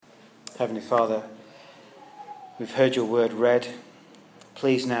Heavenly Father, we've heard your word read.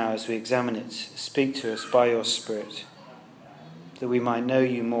 Please now, as we examine it, speak to us by your Spirit, that we might know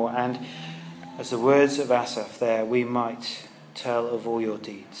you more, and as the words of Asaph there, we might tell of all your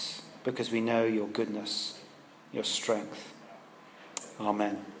deeds, because we know your goodness, your strength.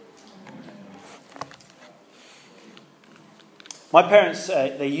 Amen. My parents,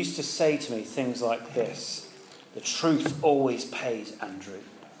 they used to say to me things like this: the truth always pays, Andrew.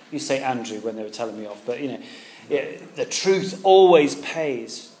 You say Andrew when they were telling me off, but the truth always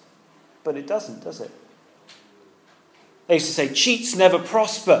pays. But it doesn't, does it? They used to say cheats never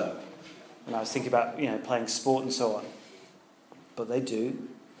prosper. And I was thinking about, playing sport and so on. But they do,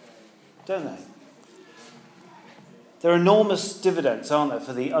 don't they? There are enormous dividends, aren't there,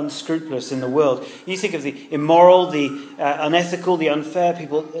 for the unscrupulous in the world. You think of the immoral, the unethical, the unfair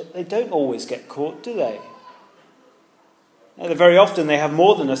people. They don't always get caught, do they? Very often they have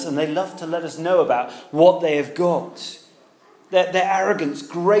more than us, and they love to let us know about what they have got. Their arrogance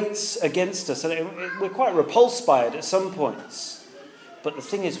grates against us, and we're quite repulsed by it at some points. But the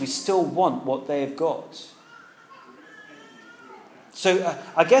thing is, we still want what they have got. So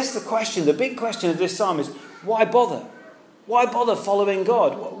I guess the big question of this psalm is, why bother? Why bother following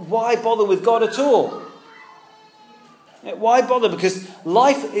God? Why bother with God at all? Why bother? Because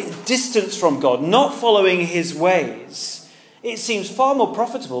life is distance from God, not following his ways. It seems far more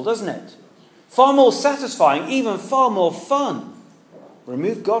profitable, doesn't it? Far more satisfying, even far more fun.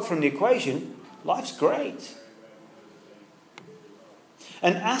 Remove God from the equation, life's great.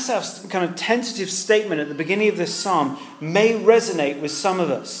 And Asaph's kind of tentative statement at the beginning of this psalm may resonate with some of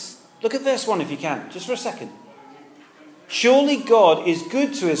us. Look at verse 1 if you can, just for a second. Surely God is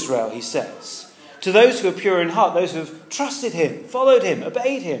good to Israel, he says, to those who are pure in heart, those who have trusted him, followed him,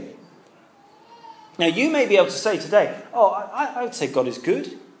 obeyed him. Now, you may be able to say today, I would say God is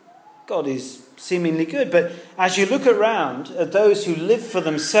good. God is seemingly good. But as you look around at those who live for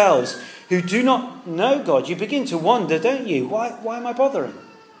themselves, who do not know God, you begin to wonder, don't you? Why am I bothering?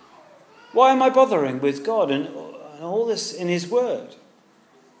 Why am I bothering with God and all this in his word?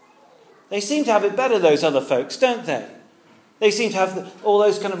 They seem to have it better, those other folks, don't they? They seem to have all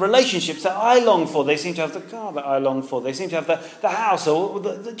those kind of relationships that I long for. They seem to have the car that I long for. They seem to have the house or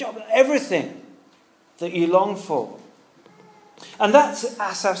the job, everything that you long for. And that's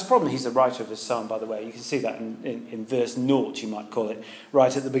Asaph's problem. He's the writer of this psalm, by the way. You can see that in verse 0, you might call it,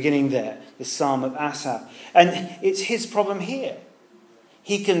 right at the beginning there, the psalm of Asaph. And it's his problem here.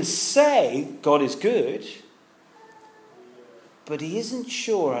 He can say God is good, but he isn't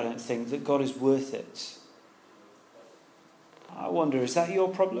sure, I don't think, that God is worth it. I wonder, is that your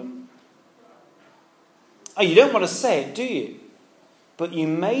problem? Oh, you don't want to say it, do you? But you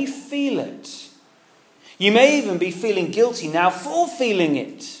may feel it. You may even be feeling guilty now for feeling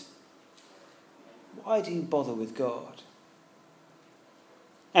it. Why do you bother with God?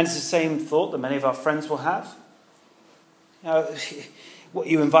 And it's the same thought that many of our friends will have.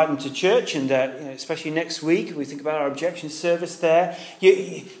 You invite them to church, and especially next week, we think about our objection service there.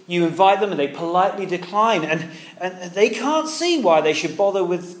 You invite them and they politely decline, and they can't see why they should bother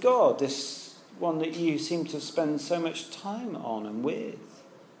with God, this one that you seem to spend so much time on and with.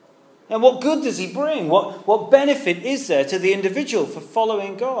 And what good does he bring? What benefit is there to the individual for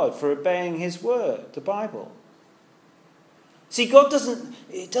following God, for obeying his word, the Bible? See,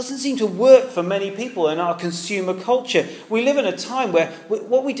 it doesn't seem to work for many people in our consumer culture. We live in a time where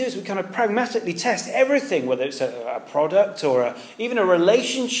what we do is we kind of pragmatically test everything, whether it's a product or even a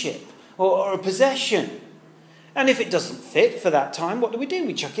relationship or a possession. And if it doesn't fit for that time, what do?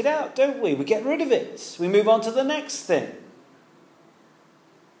 We chuck it out, don't we? We get rid of it. We move on to the next thing.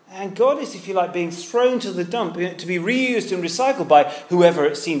 And God is, if you like, being thrown to the dump to be reused and recycled by whoever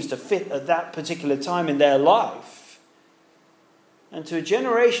it seems to fit at that particular time in their life. And to a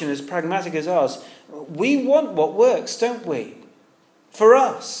generation as pragmatic as ours, we want what works, don't we? For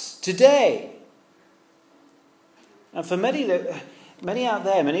us, today. And for many out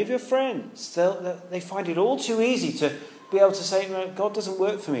there, many of your friends, they find it all too easy to be able to say, no, God doesn't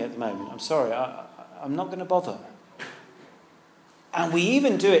work for me at the moment. I'm sorry, I'm not going to bother. And we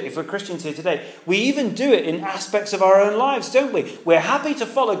even do it, if we're Christians here today, we even do it in aspects of our own lives, don't we? We're happy to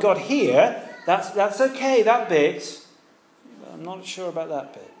follow God here. That's okay, that bit. But I'm not sure about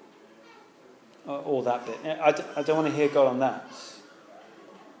that bit. Or that bit. I don't want to hear God on that.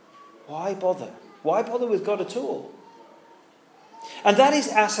 Why bother? Why bother with God at all? And that is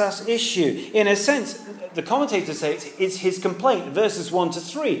Asaph's issue. In a sense, the commentators say it's his complaint. Verses 1 to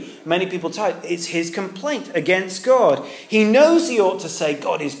 3. Many people type, it's his complaint against God. He knows he ought to say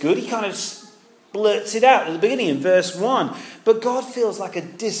God is good. He kind of blurts it out at the beginning in verse 1. But God feels like a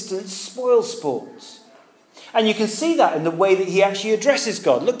distant spoilsport. And you can see that in the way that he actually addresses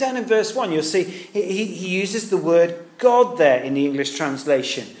God. Look down in verse 1. You'll see he uses the word God there in the English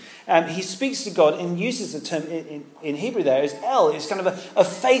translation. He speaks to God and uses the term in Hebrew there as El. It's kind of a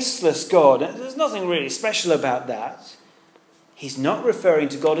faceless God. There's nothing really special about that. He's not referring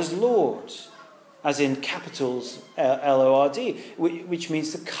to God as Lord, as in capitals Lord, which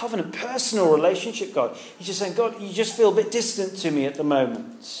means the covenant, personal relationship God. He's just saying, God, you just feel a bit distant to me at the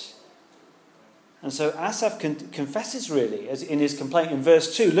moment. And so Asaph confesses really, as in his complaint in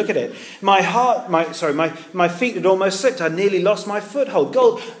verse 2. Look at it. My feet had almost slipped. I nearly lost my foothold.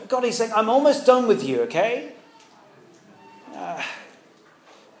 God, he's saying, I'm almost done with you, okay? I'm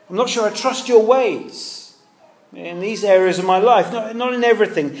not sure I trust your ways in these areas of my life. Not in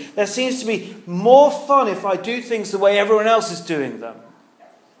everything. There seems to be more fun if I do things the way everyone else is doing them.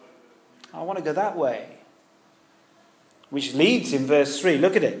 I want to go that way. Which leads in verse 3.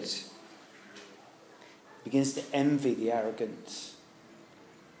 Look at it. Begins to envy the arrogant.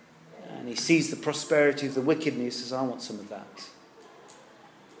 And he sees the prosperity of the wicked and he says, I want some of that.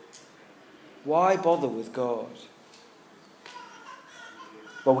 Why bother with God?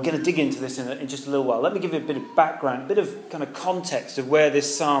 Well, we're going to dig into this in just a little while. Let me give you a bit of background, a bit of kind of context of where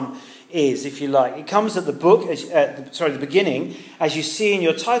this psalm is, if you like. It comes at the beginning, as you see in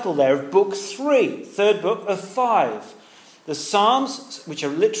your title there, of book 3, third book of 5. The Psalms, which are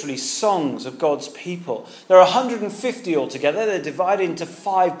literally songs of God's people, there are 150 altogether. They're divided into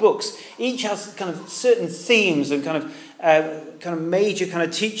 5 books. Each has kind of certain themes and kind of major kind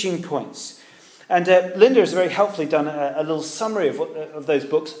of teaching points. And Linda has very helpfully done a little summary of those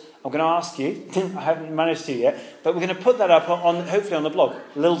books. I'm going to ask you, I haven't managed to yet, but we're going to put that up hopefully on the blog.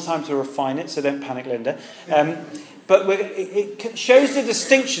 A little time to refine it, so don't panic, Linda. But it shows the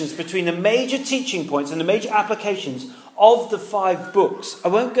distinctions between the major teaching points and the major applications of the 5 books. I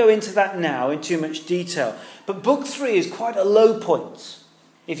won't go into that now in too much detail. But book 3 is quite a low point,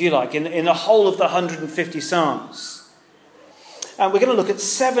 if you like, in the whole of the 150 Psalms. And we're going to look at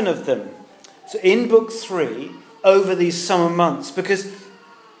 7 of them. So in book 3, over these summer months, because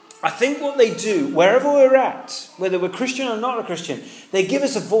I think what they do, wherever we're at, whether we're Christian or not a Christian, they give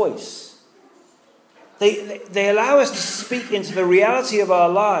us a voice. They allow us to speak into the reality of our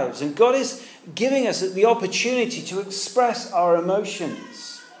lives. And God is giving us the opportunity to express our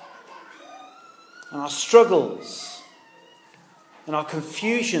emotions and our struggles and our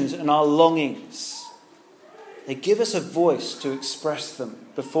confusions and our longings. They give us a voice to express them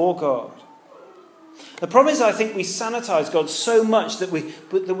before God. The problem is, I think we sanitize God so much that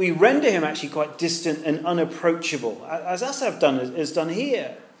we render him actually quite distant and unapproachable, as Asaph has done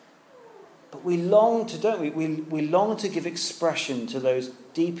here. But we long to, don't we? We long to give expression to those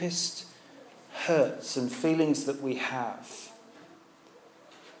deepest hurts and feelings that we have.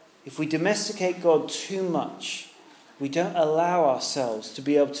 If we domesticate God too much, we don't allow ourselves to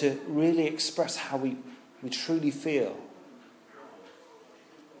be able to really express how we truly feel.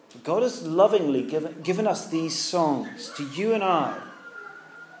 God has lovingly given us these songs to you and I,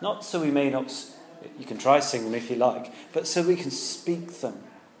 not so we may not, you can try sing them if you like, but so we can speak them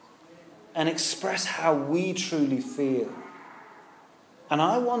and express how we truly feel. And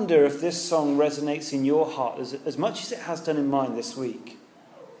I wonder if this song resonates in your heart as much as it has done in mine this week.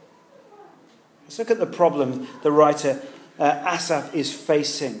 Let's look at the problem the writer Asaph is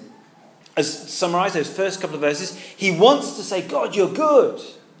facing. As summarised those first couple of verses, he wants to say, God, you're good.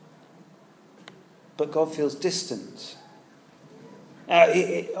 But God feels distant.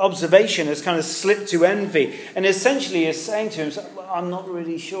 Observation has kind of slipped to envy. And essentially is saying to himself, I'm not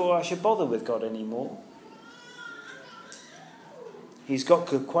really sure I should bother with God anymore. He's got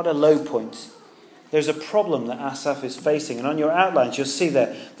quite a low point. There's a problem that Asaph is facing. And on your outlines, you'll see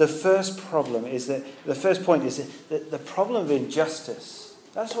there, the first point is the problem of injustice.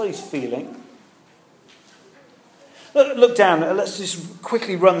 That's what he's feeling. Look down. Let's just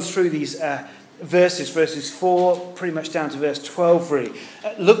quickly run through these verses 4 pretty much down to verse 12 really.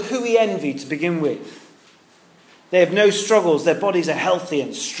 Look who he envied to begin with. They have no struggles. Their bodies are healthy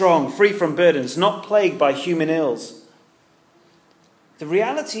and strong, free from burdens, not plagued by human ills. The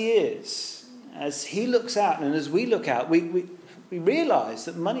reality is, as he looks out and as we look out, we realise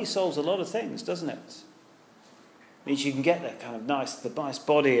that money solves a lot of things, doesn't it? It means you can get that kind of nice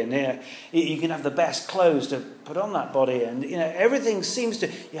body, and you can have the best clothes to put on that body, and everything seems to.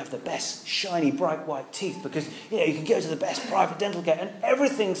 You have the best shiny, bright white teeth because you can go to the best private dental care, and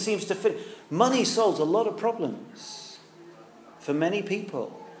everything seems to fit. Money solves a lot of problems for many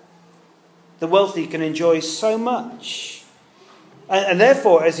people. The wealthy can enjoy so much. And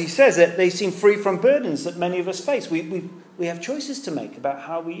therefore, as he says, that they seem free from burdens that many of us face. We have choices to make about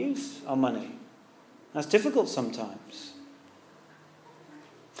how we use our money. That's difficult sometimes.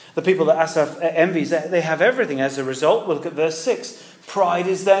 The people that Asaph envies, they have everything. As a result, we'll look at verse 6. Pride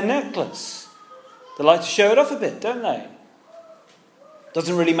is their necklace. They like to show it off a bit, don't they?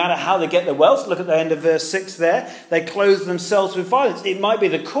 Doesn't really matter how they get their wealth. Look at the end of verse 6 there. They clothe themselves with violence. It might be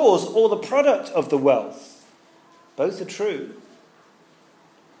the cause or the product of the wealth. Both are true.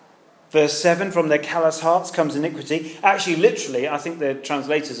 Verse 7, from their callous hearts comes iniquity. Actually, literally, I think the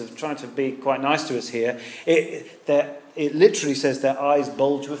translators have tried to be quite nice to us here. It literally says their eyes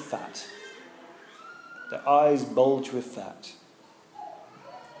bulge with fat. Their eyes bulge with fat.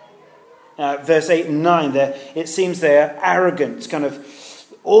 Verse 8 and 9, it seems they're arrogant, kind of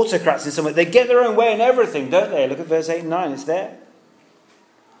autocrats in some way. They get their own way in everything, don't they? Look at verse 8 and 9, it's there.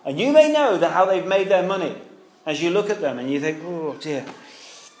 And you may know how they've made their money as you look at them and you think, oh dear.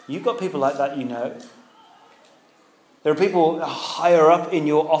 You've got people like that, you know. There are people higher up in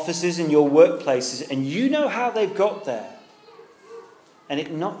your offices, in your workplaces, and you know how they've got there. And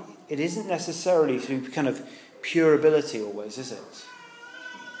it isn't necessarily through kind of pure ability always, is it?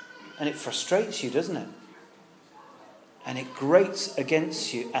 And it frustrates you, doesn't it? And it grates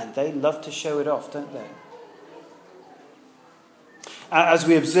against you, and they love to show it off, don't they? As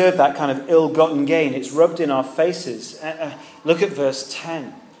we observe that kind of ill-gotten gain, it's rubbed in our faces. Look at verse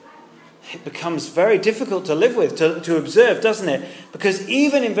 10. It becomes very difficult to live with, to observe, doesn't it? Because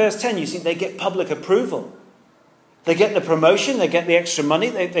even in verse 10, you see, they get public approval. They get the promotion, they get the extra money,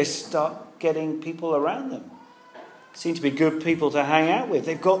 they start getting people around them. Seem to be good people to hang out with.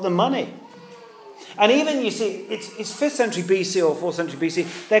 They've got the money. And even, you see, it's 5th century BC or 4th century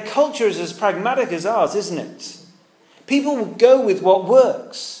BC. Their culture is as pragmatic as ours, isn't it? People will go with what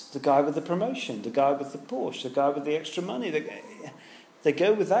works. The guy with the promotion, the guy with the Porsche, the guy with the extra money. They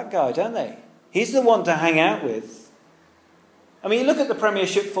go with that guy, don't they? He's the one to hang out with. I mean, look at the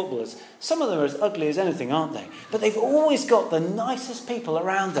Premiership footballers. Some of them are as ugly as anything, aren't they? But they've always got the nicest people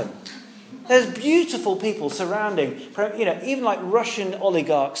around them. There's beautiful people surrounding, even like Russian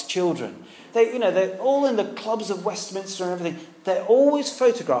oligarchs' children. They're all in the clubs of Westminster and everything. They're always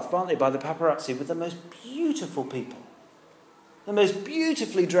photographed, aren't they, by the paparazzi with the most beautiful people. The most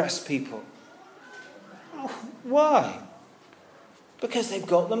beautifully dressed people. Why? Because they've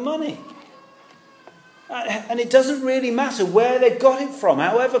got the money. And it doesn't really matter where they've got it from,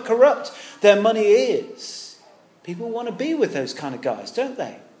 however corrupt their money is. People want to be with those kind of guys, don't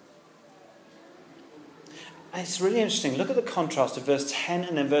they? And it's really interesting. Look at the contrast of verse 10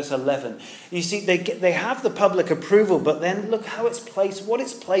 and then verse 11. You see, they have the public approval, but then look how it's placed. What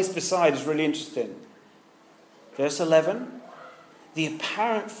it's placed beside is really interesting. Verse 11, the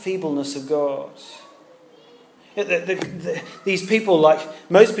apparent feebleness of God. These people, like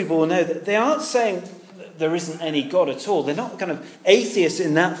most people will know, that they aren't saying that there isn't any God at all. They're not kind of atheists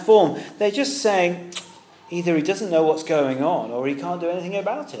in that form. They're just saying either he doesn't know what's going on or he can't do anything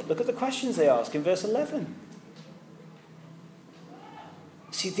about it. Look at the questions they ask in verse 11.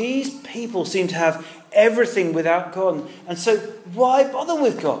 See, these people seem to have everything without God. And so why bother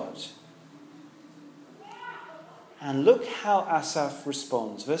with God? And look how Asaph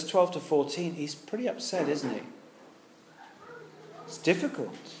responds. Verse 12 to 14, he's pretty upset, isn't he? It's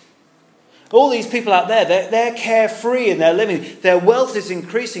difficult. All these people out there, they're carefree in their living. Their wealth is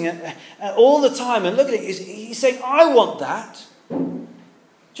increasing all the time. And look at it, he's saying, I want that.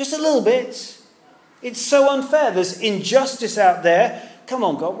 Just a little bit. It's so unfair. There's injustice out there. Come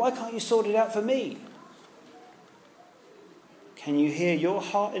on, God, why can't you sort it out for me? Can you hear your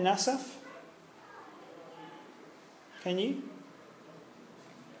heart in Asaph? Can you?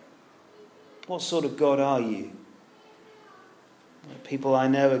 What sort of God are you? People I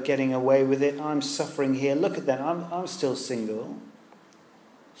know are getting away with it. I'm suffering here. Look at them. I'm still single.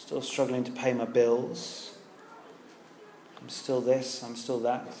 Still struggling to pay my bills. I'm still this. I'm still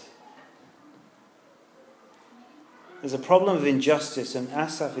that. There's a problem of injustice, and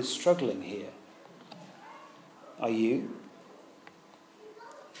Asaph is struggling here. Are you?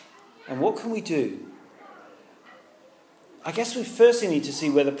 And what can we do? I guess we firstly need to see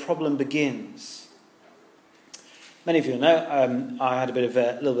where the problem begins. Many of you know I had a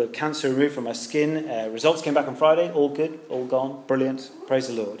little bit of cancer removed from my skin. Results came back on Friday. All good, all gone, brilliant. Praise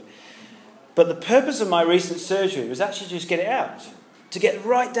the Lord. But the purpose of my recent surgery was actually just get it out, to get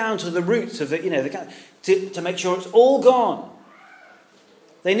right down to the roots of it. To make sure it's all gone.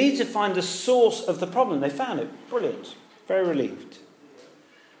 They need to find the source of the problem. They found it. Brilliant. Very relieved.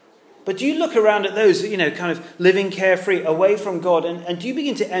 But do you look around at those, kind of living carefree, away from God, and do you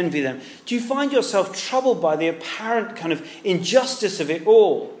begin to envy them? Do you find yourself troubled by the apparent kind of injustice of it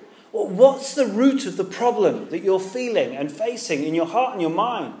all? Well, what's the root of the problem that you're feeling and facing in your heart and your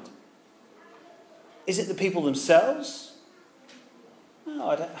mind? Is it the people themselves? No,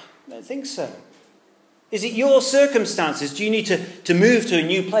 I don't think so. Is it your circumstances? Do you need to move to a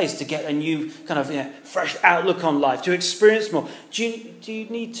new place to get a new kind of fresh outlook on life, to experience more? Do you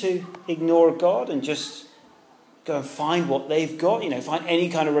need to ignore God and just go and find what they've got? Find any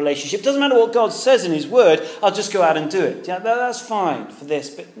kind of relationship. Doesn't matter what God says in his word, I'll just go out and do it. Yeah, that's fine for this,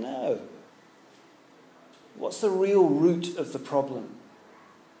 but no. What's the real root of the problem?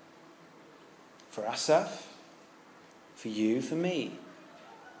 For Asaph? For you? For me?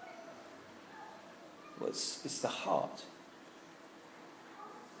 Well, it's the heart.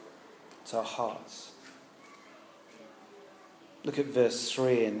 It's our hearts. Look at verse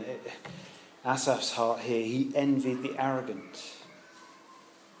 3 in Asaph's heart here. He envied the arrogant.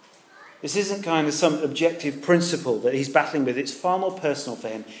 This isn't kind of some objective principle that he's battling with. It's far more personal for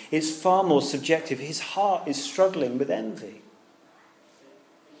him. It's far more subjective. His heart is struggling with envy.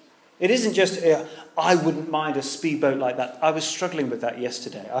 It isn't just, I wouldn't mind a speedboat like that. I was struggling with that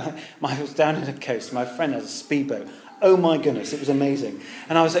yesterday. I was down in the coast. My friend has a speedboat. Oh my goodness, it was amazing.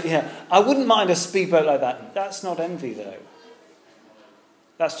 And I was like, I wouldn't mind a speedboat like that. That's not envy, though.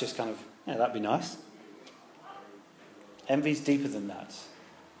 That's just kind of, that'd be nice. Envy's deeper than that.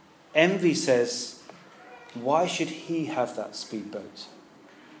 Envy says, why should he have that speedboat?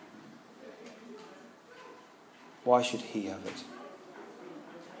 Why should he have it?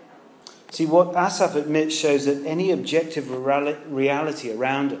 See, what Asaph admits shows that any objective reality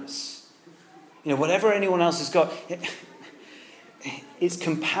around us, whatever anyone else has got, it's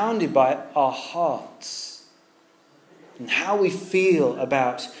compounded by our hearts and how we feel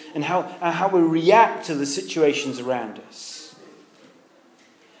about and how we react to the situations around us.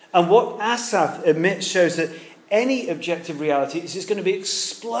 And what Asaph admits shows that any objective reality is just going to be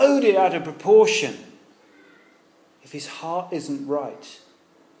exploded out of proportion if his heart isn't right.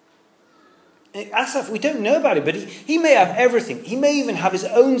 Asaph, we don't know about it, but he may have everything. He may even have his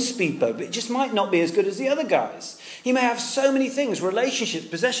own speedboat, but it just might not be as good as the other guys. He may have so many things, relationships,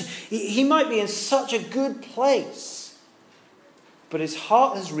 possession. He might be in such a good place. But his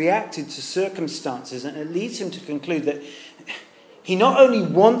heart has reacted to circumstances, and it leads him to conclude that he not only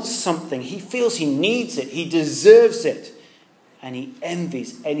wants something, he feels he needs it, he deserves it, and he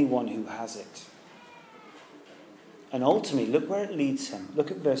envies anyone who has it. And ultimately, look where it leads him.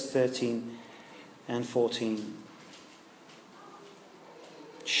 Look at verse 13 and 14.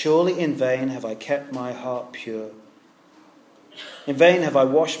 Surely in vain have I kept my heart pure. In vain have I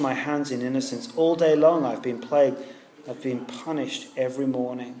washed my hands in innocence. All day long I've been plagued. I've been punished every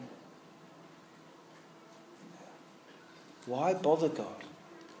morning. Why bother God?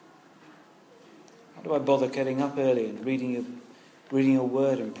 Why do I bother getting up early and reading your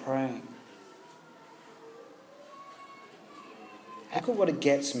word and praying? Look at what it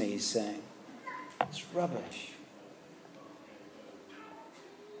gets me, he's saying. It's rubbish.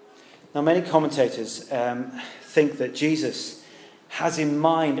 Now, many commentators think that Jesus has in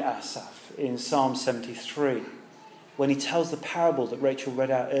mind Asaph in Psalm 73 when he tells the parable that Rachel read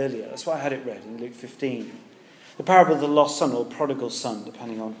out earlier. That's why I had it read in Luke 15. The parable of the lost son or prodigal son,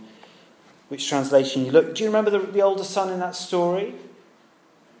 depending on which translation you look. Do you remember the older son in that story?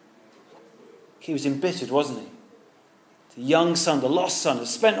 He was embittered, wasn't he? The young son, the lost son,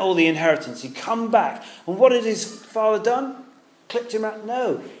 has spent all the inheritance. He'd come back. And what had his father done? Clipped him out?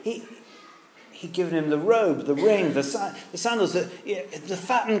 No. He'd given him the robe, the ring, the sandals, the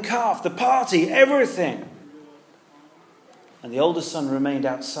fattened calf, the party, everything. And the older son remained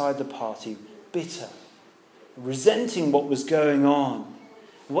outside the party, bitter, resenting what was going on.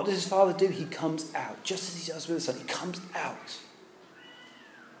 And what does his father do? He comes out, just as he does with the son. He comes out.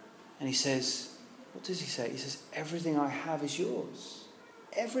 And he says, what does he say? He says, everything I have is yours.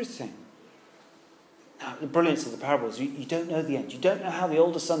 Everything. Now, the brilliance of the parable is you don't know the end. You don't know how the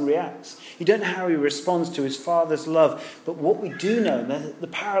older son reacts. You don't know how he responds to his father's love. But what we do know, the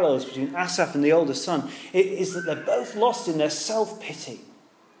parallels between Asaph and the older son, is that they're both lost in their self-pity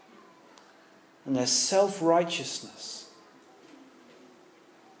and their self-righteousness.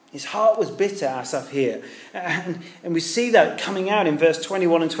 His heart was bitter, Asaph here. And we see that coming out in verse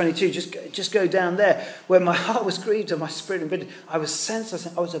 21 and 22. Just go down there. Where my heart was grieved and my spirit embittered. I was senseless.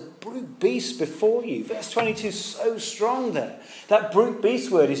 I was a brute beast before you. Verse 22 is so strong there. That brute beast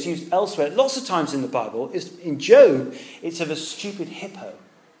word is used elsewhere. Lots of times in the Bible. In Job, it's of a stupid hippo.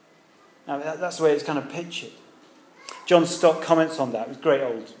 Now, that's the way it's kind of pictured. John Stott comments on that. He was a great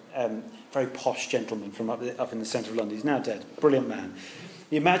old, very posh gentleman from up in the centre of London. He's now dead. Brilliant man.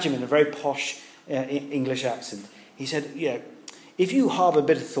 You imagine him in a very posh English accent. He said, if you harbour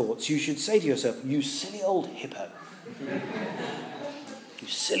bitter thoughts, you should say to yourself, you silly old hippo. You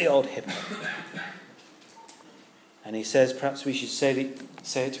silly old hippo. And he says perhaps we should say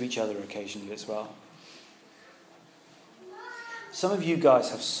it to each other occasionally as well. Some of you guys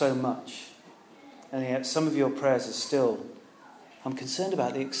have so much, and yet some of your prayers are still, I'm concerned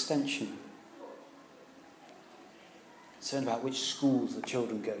about the extension. Concerned about which schools the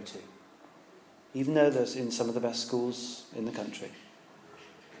children go to, even though they're in some of the best schools in the country.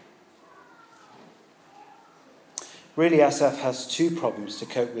 Really, Asaph has two problems to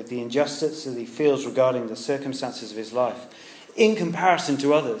cope with: the injustice that he feels regarding the circumstances of his life in comparison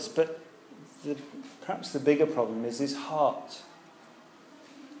to others, but perhaps the bigger problem is his heart.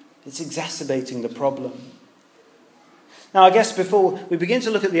 It's exacerbating the problem. Now, I guess before we begin to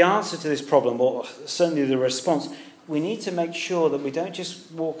look at the answer to this problem, or certainly the response, we need to make sure that we don't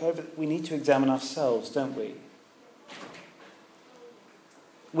just walk over. We need to examine ourselves, don't we?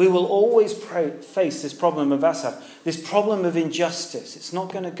 We will always face this problem of Asaph, this problem of injustice. It's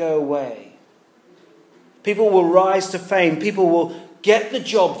not going to go away. People will rise to fame. People will get the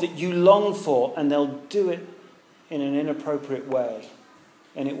job that you long for, and they'll do it in an inappropriate way,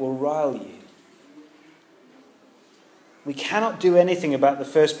 and it will rile you. We cannot do anything about the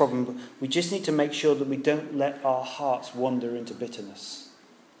first problem. We just need to make sure that we don't let our hearts wander into bitterness.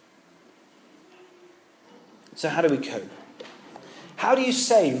 So how do we cope? How do you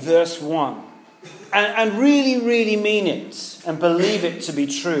say verse 1 and really, really mean it and believe it to be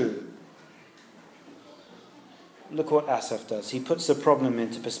true? Look what Asaph does. He puts the problem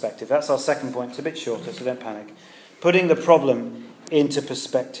into perspective. That's our second point. It's a bit shorter, so don't panic. Putting the problem into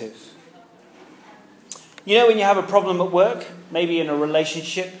perspective. You know, when you have a problem at work, maybe in a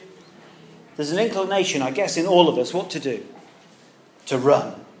relationship, there's an inclination, I guess, in all of us, what to do? To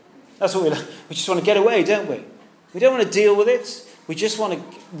run. That's what we just want to get away, don't we? We don't want to deal with it. We just want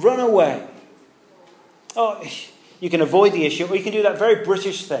to run away. Oh, you can avoid the issue, or you can do that very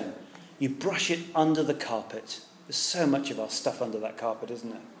British thing. You brush it under the carpet. There's so much of our stuff under that carpet,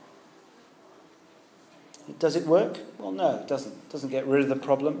 isn't there? Does it work? Well, no, it doesn't. It doesn't get rid of the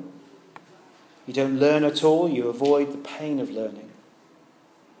problem. You don't learn at all. You avoid the pain of learning.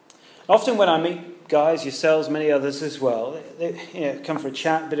 Often when I meet guys, yourselves, many others as well, they come for a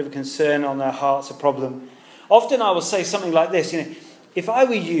chat, a bit of a concern on their hearts, a problem. Often I will say something like this, if I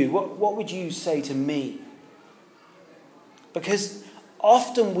were you, what would you say to me? Because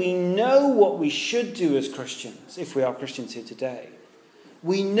often we know what we should do as Christians, if we are Christians here today.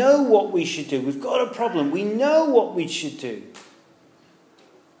 We know what we should do. We've got a problem. We know what we should do.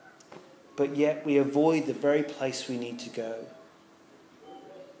 But yet we avoid the very place we need to go.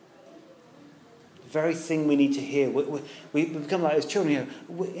 The very thing we need to hear. We become like those children,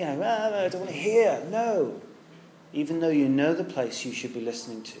 I don't want to hear. No. Even though you know the place you should be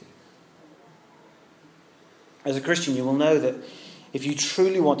listening to. As a Christian, you will know that if you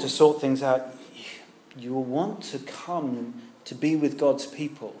truly want to sort things out, you will want to come to be with God's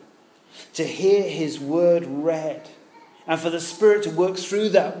people, to hear his word read, and for the Spirit to work through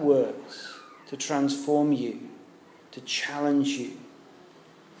that word to transform you, to challenge you.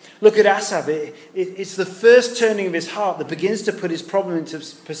 Look at Asaph. It's the first turning of his heart that begins to put his problem into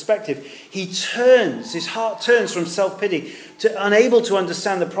perspective. His heart turns from self-pity to unable to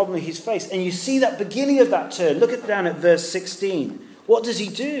understand the problem he's faced. And you see that beginning of that turn. Look down at verse 16. What does he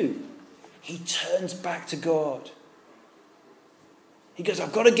do? He turns back to God. He goes,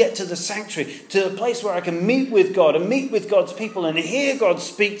 I've got to get to the sanctuary, to the place where I can meet with God and meet with God's people and hear God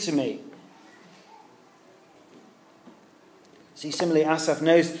speak to me. See, similarly, Asaph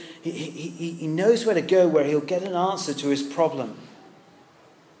knows, he knows where to go, where he'll get an answer to his problem.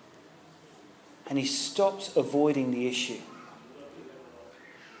 And he stops avoiding the issue.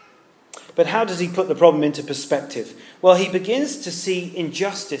 But how does he put the problem into perspective? Well, he begins to see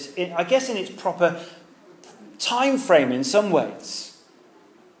injustice, I guess in its proper time frame in some ways.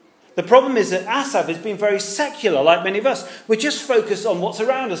 The problem is that Asaph has been very secular, like many of us. We're just focused on what's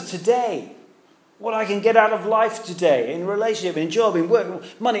around us today. What I can get out of life today, in relationship, in job, in work,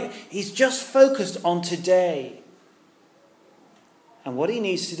 money. He's just focused on today. And what he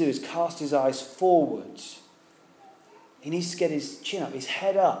needs to do is cast his eyes forwards. He needs to get his chin up, his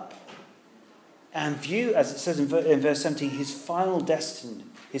head up, and view, as it says in verse 17, his final destiny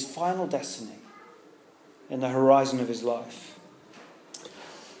in the horizon of his life.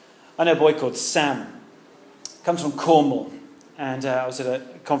 I know a boy called Sam. Comes from Cornwall. And I was at a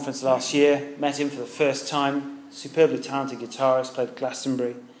conference last year, met him for the first time. superbly talented guitarist, played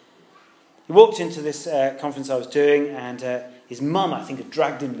Glastonbury. He walked into this conference I was doing, and his mum, I think, had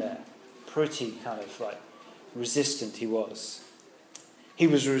dragged him there. Pretty kind of like resistant he was. He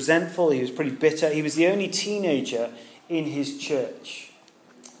was resentful, he was pretty bitter. He was the only teenager in his church.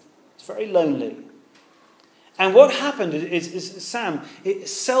 It's very lonely. And what happened is Sam,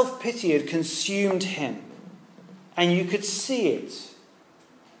 self-pity had consumed him. And you could see it.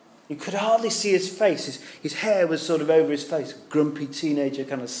 You could hardly see his face. His hair was sort of over his face, grumpy teenager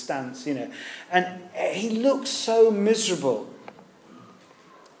kind of stance, And he looked so miserable.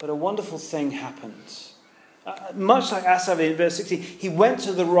 But a wonderful thing happened. Much like Asaph in verse 16, he went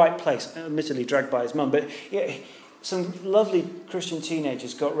to the right place, admittedly dragged by his mum, but some lovely Christian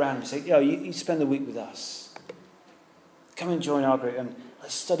teenagers got round and said, you spend the week with us. Come and join our group and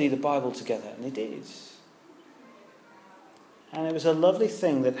let's study the Bible together. And they did. And it was a lovely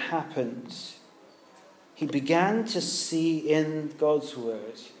thing that happened. He began to see in God's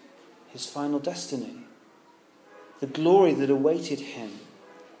word his final destiny, the glory that awaited him.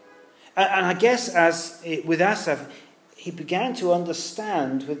 And I guess with Asaph, he began to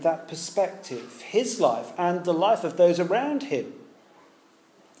understand with that perspective his life and the life of those around him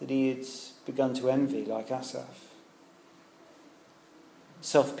that he had begun to envy like Asaph.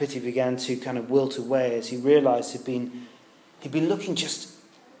 Self-pity began to kind of wilt away as he realized he'd been looking just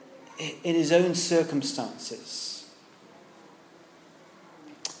in his own circumstances.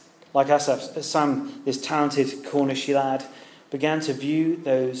 Like Asaph, Sam, this talented Cornish lad, began to view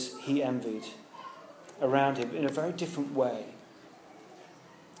those he envied around him in a very different way.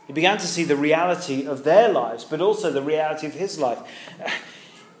 He began to see the reality of their lives, but also the reality of his life.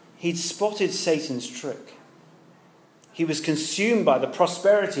 He'd spotted Satan's trick. He was consumed by the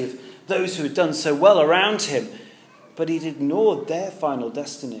prosperity of those who had done so well around him, but he'd ignored their final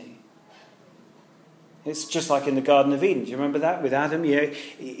destiny. It's just like in the Garden of Eden. Do you remember that with Adam?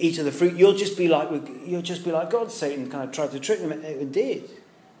 Eat of the fruit. You'll just be like God. Satan kind of tried to trick them. It did.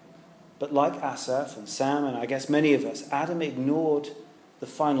 But like Asaph and Sam, and I guess many of us, Adam ignored the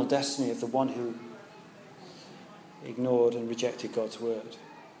final destiny of the one who ignored and rejected God's word.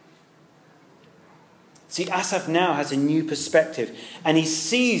 See, Asaph now has a new perspective, and he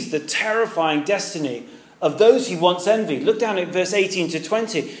sees the terrifying destiny of those he once envied. Look down at verse 18 to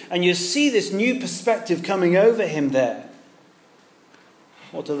 20, and you see this new perspective coming over him there.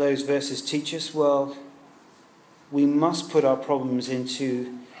 What do those verses teach us? Well, we must put our problems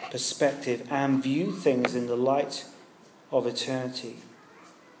into perspective and view things in the light of eternity.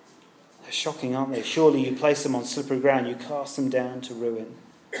 They're shocking, aren't they? Surely you place them on slippery ground, you cast them down to ruin.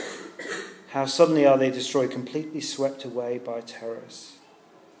 How suddenly are they destroyed, completely swept away by terrors.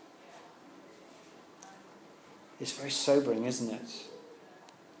 It's very sobering, isn't it?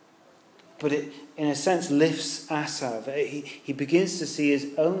 But it, in a sense, lifts Asaph. He begins to see his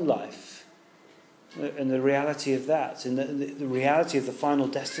own life and the reality of that, and the reality of the final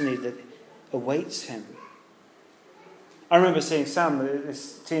destiny that awaits him. I remember seeing Sam,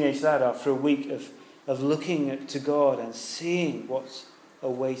 this teenage lad, after a week of looking to God and seeing what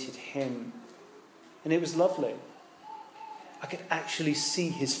awaited him. And it was lovely. I could actually see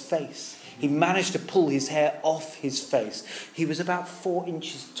his face. He managed to pull his hair off his face. He was about 4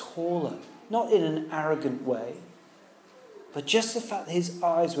 inches taller, not in an arrogant way, but just the fact that his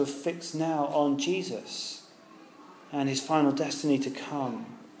eyes were fixed now on Jesus and his final destiny to come,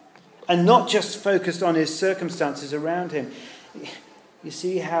 and not just focused on his circumstances around him. You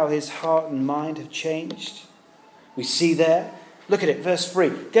see how his heart and mind have changed? We see there, look at it, verse 3.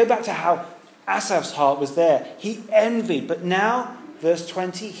 Go back to how Asaph's heart was there. He envied, but now, verse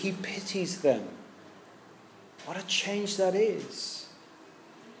 20, he pities them. What a change that is.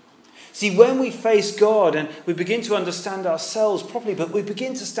 See, when we face God and we begin to understand ourselves properly, but we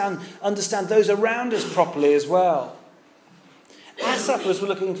begin to understand those around us properly as well. Asaph was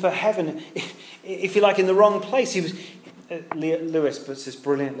looking for heaven, if you like, in the wrong place. He was. Lewis puts this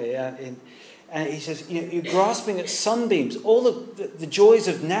brilliantly and he says, you're grasping at sunbeams, all the joys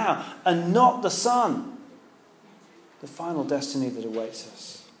of now, and not the sun. The final destiny that awaits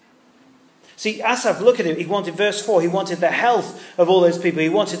us. See, Asaph, look at him. He wanted, verse 4, he wanted the health of all those people. He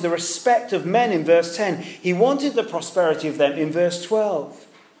wanted the respect of men in verse 10. He wanted the prosperity of them in verse 12.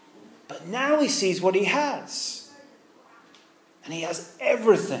 But now he sees what he has. And he has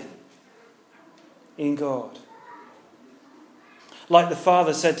everything in God. Like the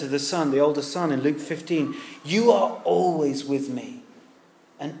father said to the son, the older son in Luke 15, you are always with me,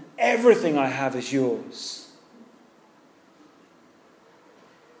 and everything I have is yours.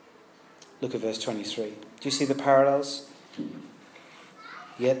 Look at verse 23. Do you see the parallels?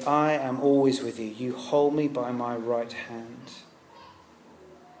 Yet I am always with you. You hold me by my right hand.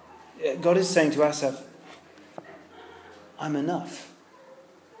 God is saying to Asaph, I'm enough.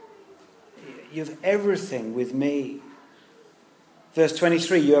 You have everything with me. Verse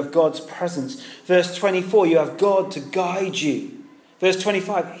 23, you have God's presence. Verse 24, you have God to guide you. Verse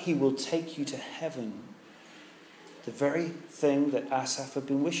 25, he will take you to heaven. The very thing that Asaph had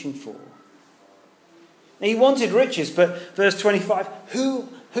been wishing for. Now, he wanted riches, but verse 25,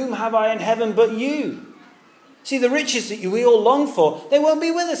 whom have I in heaven but you? See, the riches that we all long for, they won't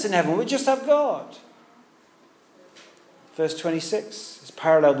be with us in heaven. We just have God. Verse 26 is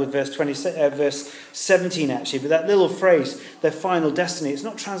paralleled with verse 17 actually, but that little phrase, their final destiny, it's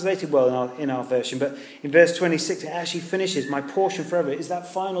not translated well in our version, but in verse 26 it actually finishes, my portion forever is that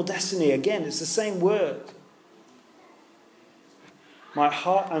final destiny. Again, it's the same word. My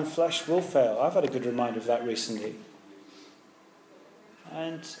heart and flesh will fail. I've had a good reminder of that recently.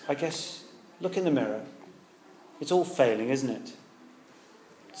 And I guess, look in the mirror. It's all failing, isn't it?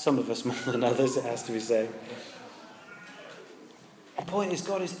 Some of us more than others, it has to be said. The point is,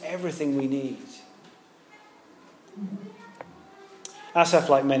 God is everything we need. Asaph,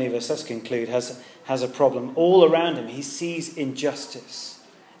 like many of us, let's conclude, has a problem. All around him, he sees injustice.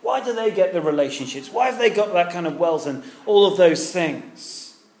 Why do they get the relationships? Why have they got that kind of wealth and all of those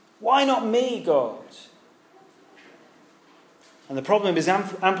things? Why not me, God? And the problem is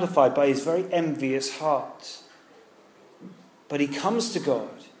amplified by his very envious heart. But he comes to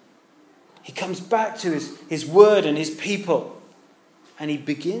God. He comes back to his word and his people. And he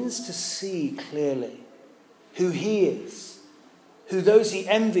begins to see clearly who he is, who those he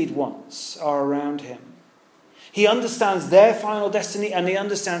envied once are around him. He understands their final destiny and he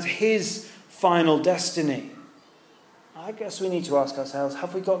understands his final destiny. I guess we need to ask ourselves,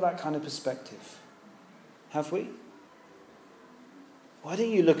 have we got that kind of perspective? Have we? Why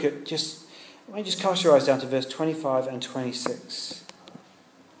don't you just cast your eyes down to verse 25 and 26.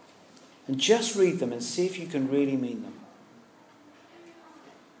 And just read them and see if you can really mean them.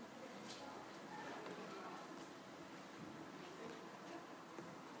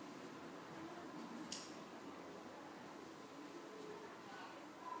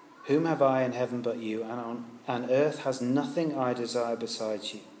 Whom have I in heaven but you, and earth has nothing I desire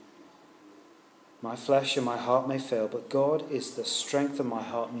besides you. My flesh and my heart may fail, but God is the strength of my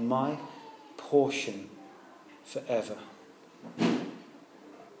heart, my portion forever. Do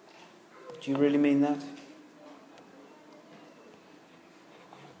you really mean that?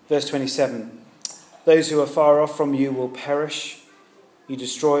 Verse 27. Those who are far off from you will perish. You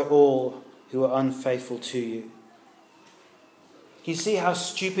destroy all who are unfaithful to you. You see how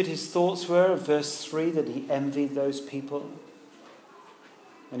stupid his thoughts were of verse 3, that he envied those people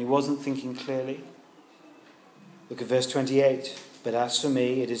when he wasn't thinking clearly. Look at verse 28. But as for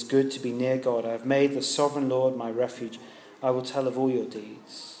me, it is good to be near God. I have made the sovereign Lord my refuge. I will tell of all your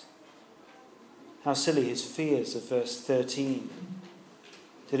deeds. How silly his fears of verse 13.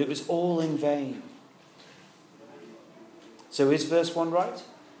 That it was all in vain. So is verse 1 right?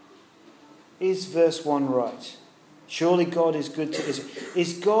 Is verse 1 right? Surely God is good to Israel.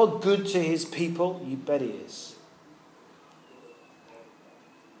 Is God good to his people? You bet he is.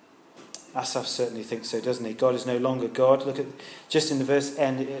 Asaph certainly thinks so, doesn't he? God is no longer God. Look at just in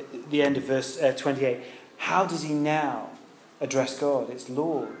the end of verse 28. How does he now address God? It's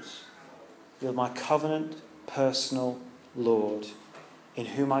Lord. You're my covenant, personal Lord, in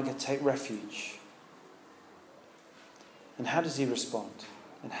whom I can take refuge. And how does he respond?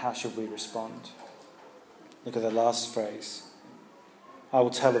 And how should we respond? Look at the last phrase. I will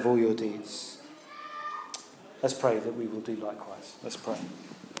tell of all your deeds. Let's pray that we will do likewise. Let's pray.